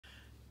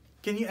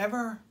Can you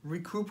ever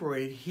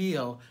recuperate,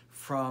 heal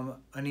from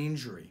an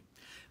injury?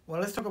 Well,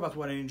 let's talk about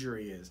what an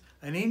injury is.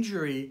 An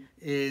injury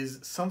is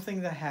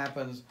something that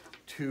happens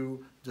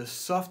to the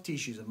soft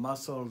tissues, the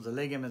muscles, the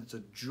ligaments,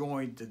 the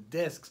joint, the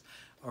discs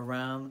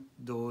around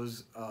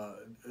those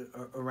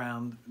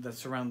that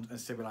surround and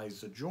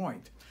stabilize the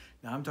joint.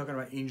 Now I'm talking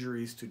about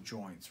injuries to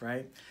joints,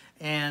 right?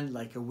 And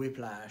like a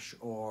whiplash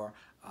or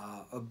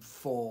a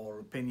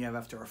fall, pain you have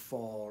after a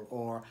fall,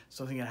 or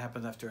something that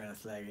happens after an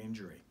athletic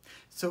injury.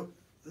 So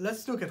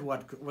let's look at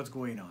what's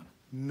going on.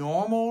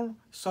 Normal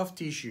soft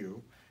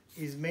tissue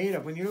is made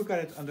up, when you look at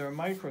it under a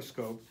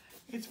microscope,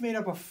 it's made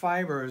up of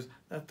fibers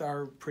that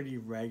are pretty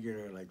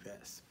regular like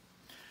this.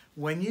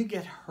 When you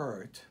get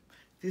hurt,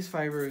 these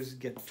fibers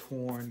get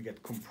torn,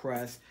 get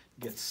compressed,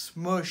 get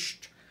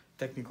smushed,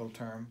 technical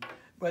term,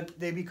 but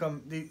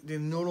they're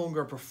no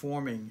longer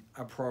performing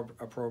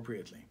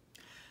appropriately.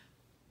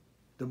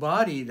 The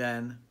body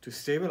then, to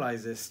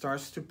stabilize this,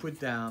 starts to put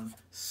down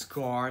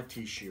scar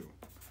tissue,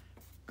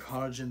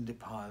 collagen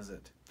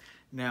deposit.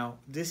 Now,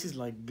 this is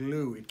like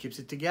glue, it keeps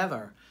it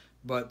together,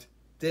 but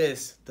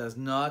this does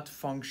not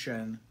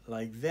function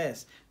like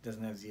this. It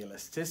doesn't have the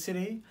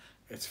elasticity,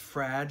 it's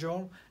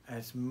fragile, and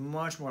it's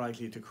much more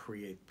likely to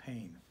create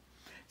pain.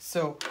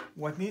 So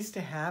what needs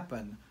to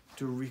happen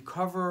to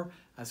recover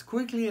as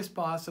quickly as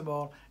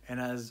possible and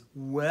as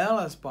well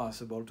as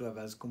possible, to have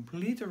as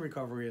complete a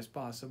recovery as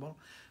possible,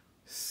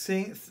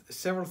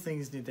 several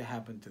things need to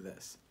happen to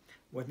this.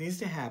 What needs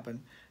to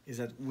happen is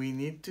that we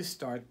need to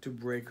start to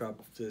break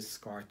up the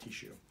scar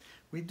tissue.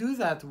 We do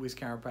that with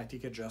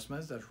chiropractic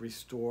adjustments that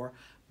restore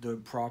the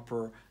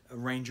proper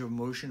range of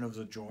motion of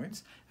the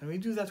joints, and we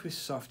do that with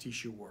soft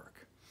tissue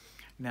work.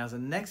 Now, the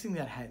next thing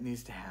that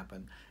needs to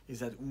happen is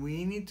that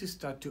we need to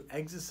start to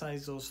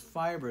exercise those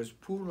fibers,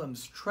 pull them,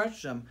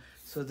 stretch them,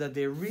 so that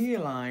they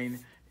realign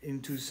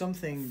into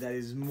something that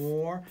is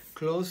more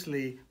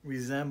closely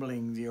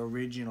resembling the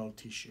original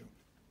tissue.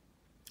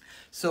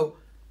 So,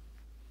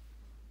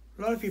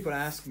 a lot of people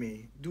ask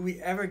me, do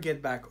we ever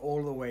get back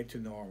all the way to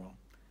normal?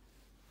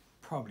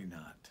 Probably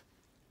not.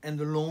 And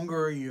the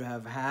longer you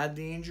have had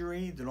the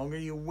injury, the longer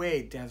you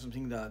wait to have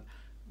something that,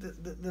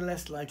 the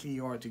less likely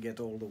you are to get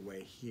all the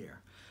way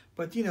here.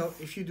 But you know,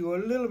 if you do a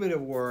little bit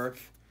of work,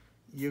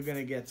 you're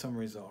gonna get some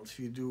results.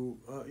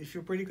 If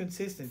you're pretty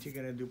consistent, you're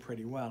gonna do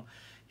pretty well.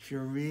 If you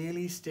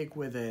really stick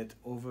with it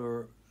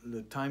over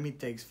the time it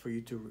takes for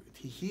you to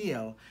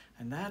heal,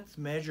 and that's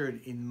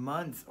measured in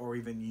months or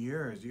even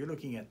years, you're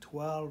looking at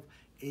 12,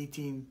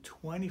 18,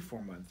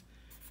 24 months,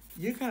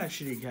 you can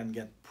actually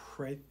get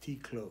pretty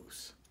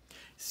close.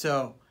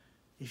 So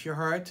if you're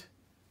hurt,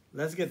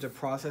 let's get the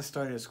process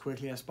started as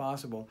quickly as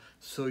possible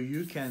so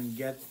you can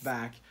get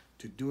back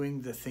to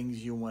doing the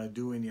things you want to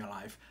do in your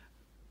life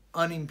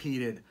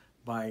unimpeded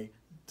by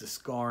the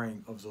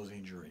scarring of those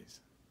injuries.